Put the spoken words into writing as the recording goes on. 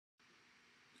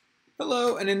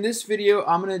Hello, and in this video,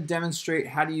 I'm going to demonstrate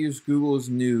how to use Google's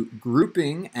new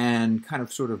grouping and kind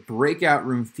of sort of breakout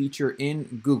room feature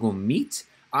in Google Meet.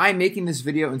 I'm making this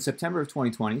video in September of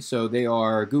 2020, so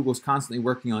Google's constantly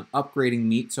working on upgrading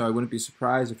Meet, so I wouldn't be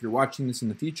surprised if you're watching this in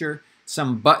the future.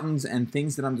 Some buttons and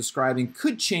things that I'm describing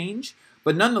could change,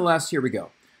 but nonetheless, here we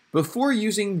go. Before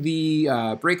using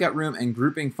the breakout room and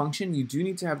grouping function, you do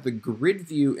need to have the grid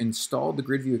view installed, the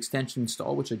grid view extension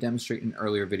installed, which I demonstrated in an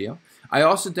earlier video. I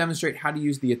also demonstrate how to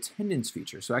use the attendance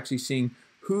feature, so actually seeing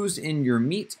who's in your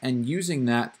Meet and using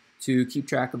that to keep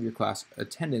track of your class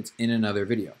attendance in another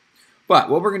video. But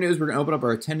what we're going to do is we're going to open up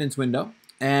our attendance window,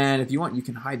 and if you want, you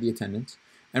can hide the attendance,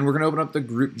 and we're going to open up the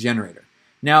group generator.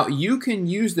 Now, you can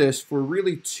use this for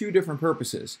really two different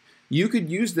purposes. You could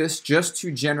use this just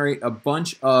to generate a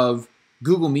bunch of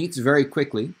Google Meets very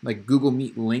quickly, like Google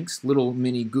Meet links, little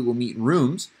mini Google Meet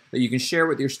rooms that you can share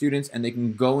with your students and they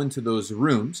can go into those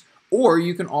rooms. Or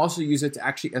you can also use it to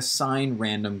actually assign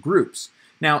random groups.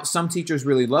 Now, some teachers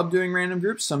really love doing random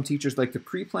groups. Some teachers like to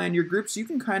pre-plan your groups. You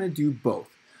can kind of do both.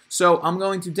 So I'm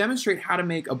going to demonstrate how to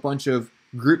make a bunch of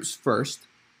groups first.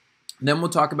 Then we'll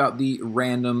talk about the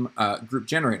random group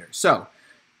generator. So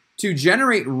to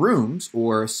generate rooms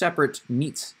or separate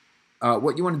meets,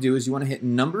 what you want to do is you want to hit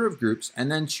number of groups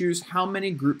and then choose how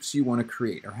many groups you want to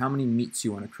create or how many meets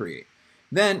you want to create.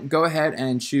 Then go ahead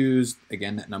and choose,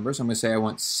 again, that number. So I'm going to say I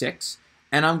want 6,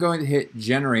 and I'm going to hit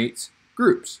generate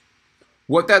groups.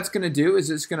 What that's going to do is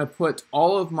it's going to put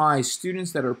all of my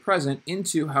students that are present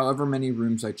into however many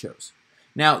rooms I chose.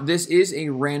 Now, this is a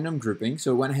random grouping,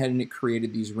 so it went ahead and it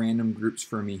created these random groups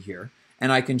for me here.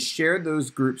 And I can share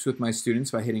those groups with my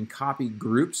students by hitting copy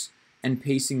groups and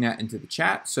pasting that into the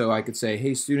chat. So I could say,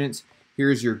 hey students,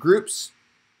 here's your groups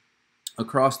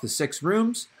across the 6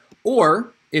 rooms.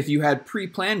 Or if you had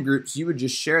pre-planned groups, you would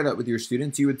just share that with your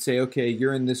students. You would say, okay,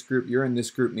 you're in this group,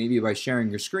 maybe by sharing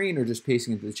your screen or just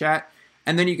pasting into the chat.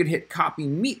 And then you could hit copy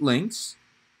meet links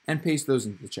and paste those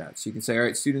into the chat. So you can say, all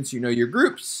right, students, you know your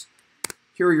groups,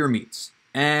 here are your meets.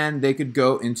 And they could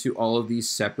go into all of these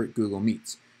separate Google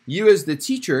Meets. You as the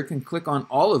teacher can click on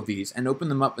all of these and open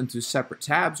them up into separate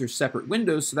tabs or separate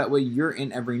windows so that way you're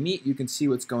in every meet. You can see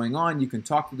what's going on. You can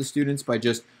talk to the students by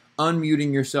just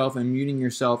unmuting yourself and muting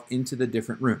yourself into the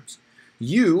different rooms.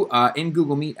 You, in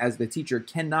Google Meet as the teacher,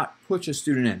 cannot push a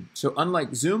student in. So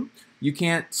unlike Zoom, you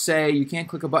can't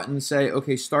click a button and say,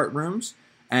 okay, start rooms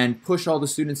and push all the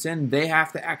students in. They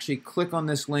have to actually click on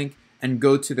this link and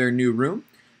go to their new room.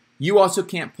 You also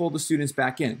can't pull the students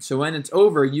back in. So when it's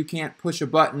over, you can't push a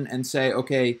button and say,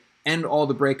 okay, end all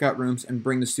the breakout rooms and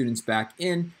bring the students back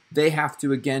in. They have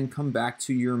to, again, come back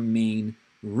to your main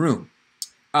room.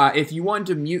 If you want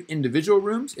to mute individual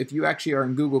rooms, if you actually are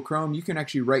in Google Chrome, you can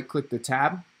actually right-click the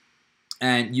tab,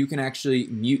 and you can actually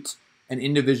mute an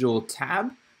individual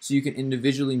tab. So you can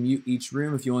individually mute each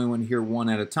room if you only want to hear one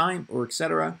at a time, or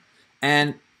etc.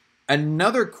 And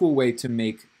another cool way to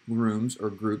make rooms or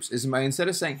groups is by instead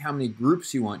of saying how many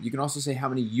groups you want, you can also say how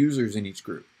many users in each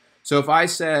group. So if I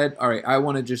said, all right, I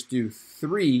want to just do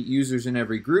 3 users in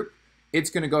every group, it's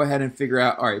going to go ahead and figure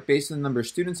out, all right, based on the number of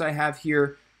students I have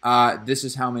here, this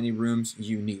is how many rooms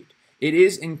you need. It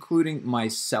is including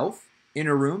myself in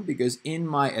a room because in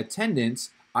my attendance,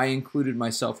 I included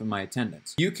myself in my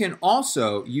attendance. You can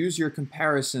also use your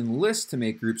comparison list to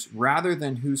make groups rather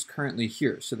than who's currently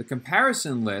here. So the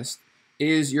comparison list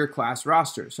is your class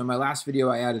roster. So in my last video,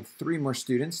 I added 3 more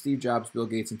students, Steve Jobs, Bill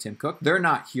Gates, and Tim Cook. They're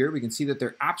not here. We can see that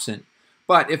they're absent.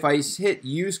 But if I hit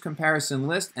use comparison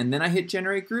list and then I hit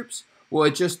generate groups, well,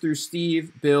 it just threw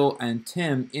Steve, Bill, and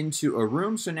Tim into a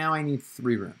room. So now I need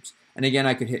 3 rooms. And again,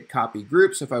 I could hit copy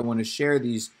groups if I want to share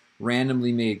these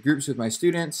randomly made groups with my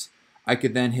students. I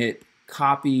could then hit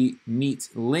copy meet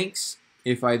links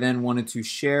if I then wanted to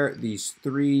share these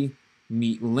 3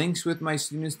 meet links with my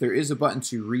students. There is a button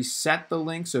to reset the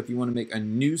link. So if you want to make a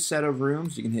new set of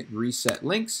rooms, you can hit reset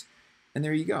links, and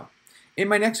there you go. In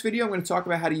my next video, I'm going to talk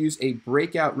about how to use a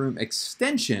breakout room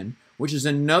extension, which is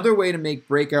another way to make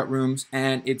breakout rooms.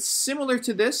 And it's similar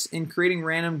to this in creating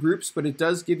random groups, but it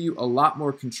does give you a lot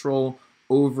more control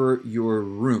over your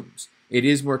rooms. It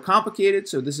is more complicated,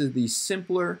 so this is the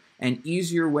simpler and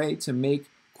easier way to make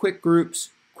quick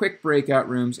groups, quick breakout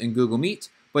rooms in Google Meet.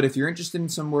 But if you're interested in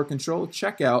some more control,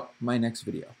 check out my next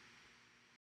video.